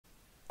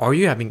Are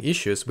you having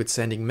issues with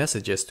sending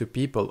messages to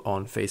people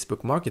on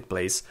Facebook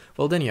Marketplace?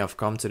 Well, then you have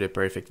come to the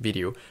perfect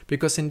video,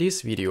 because in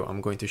this video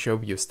I'm going to show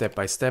you step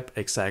by step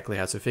exactly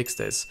how to fix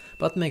this.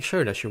 But make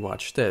sure that you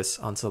watch this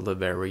until the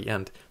very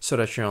end, so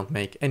that you don't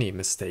make any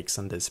mistakes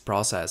in this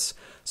process.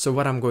 So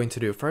what I'm going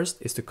to do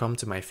first is to come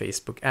to my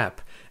Facebook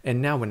app.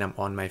 And now when I'm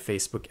on my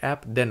Facebook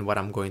app, then what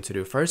I'm going to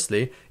do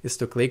firstly is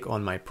to click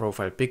on my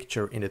profile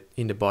picture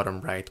in the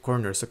bottom right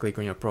corner. So click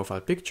on your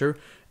profile picture,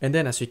 and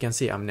then as you can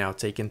see, I'm now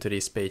taken to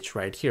this page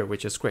right here,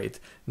 which is great.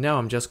 Now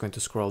I'm just going to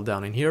scroll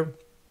down in here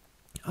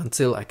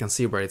until I can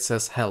see where it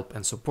says help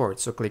and support.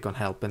 So click on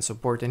help and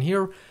support in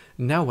here.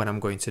 Now what I'm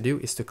going to do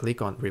is to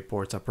click on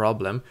report a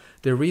problem.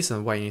 The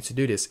reason why you need to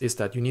do this is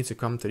that you need to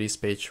come to this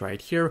page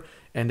right here,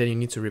 and then you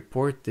need to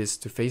report this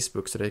to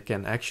Facebook so they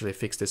can actually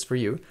fix this for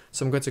you.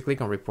 So I'm going to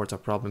click on report a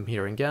problem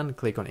here again,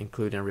 click on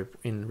include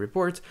in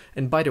report.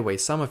 And by the way,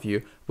 some of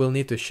you will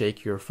need to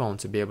shake your phone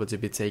to be able to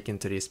be taken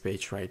to this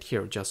page right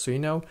here, just so you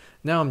know.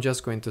 Now I'm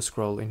just going to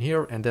scroll in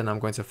here, and then I'm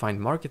going to find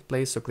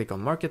marketplace. So click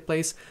on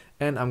marketplace,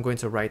 and I'm going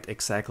to write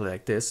exactly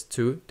like this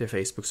to the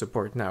Facebook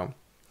support now.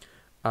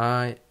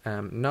 I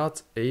am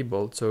not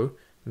able to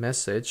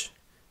message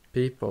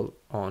people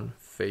on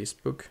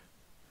Facebook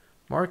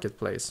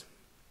Marketplace.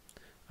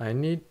 I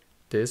need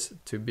this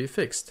to be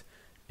fixed.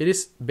 It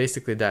is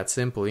basically that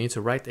simple. You need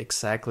to write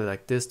exactly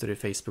like this to the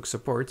Facebook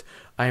support.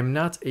 I am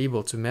not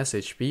able to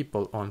message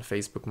people on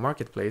Facebook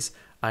Marketplace.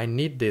 I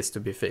need this to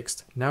be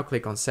fixed. Now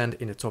click on send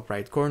in the top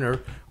right corner,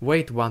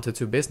 wait 1 to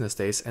 2 business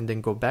days, and then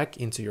go back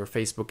into your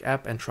Facebook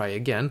app and try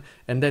again,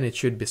 and then it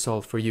should be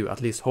solved for you.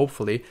 At least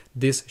hopefully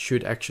this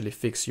should actually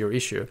fix your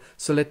issue.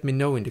 So let me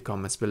know in the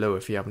comments below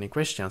if you have any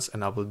questions,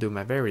 and I will do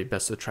my very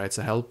best to try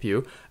to help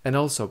you. And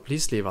also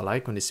please leave a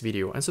like on this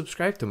video and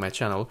subscribe to my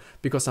channel,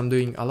 because I'm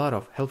doing a lot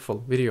of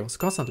helpful videos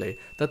constantly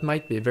that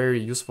might be very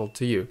useful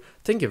to you.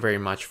 Thank you very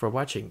much for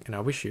watching, and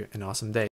I wish you an awesome day.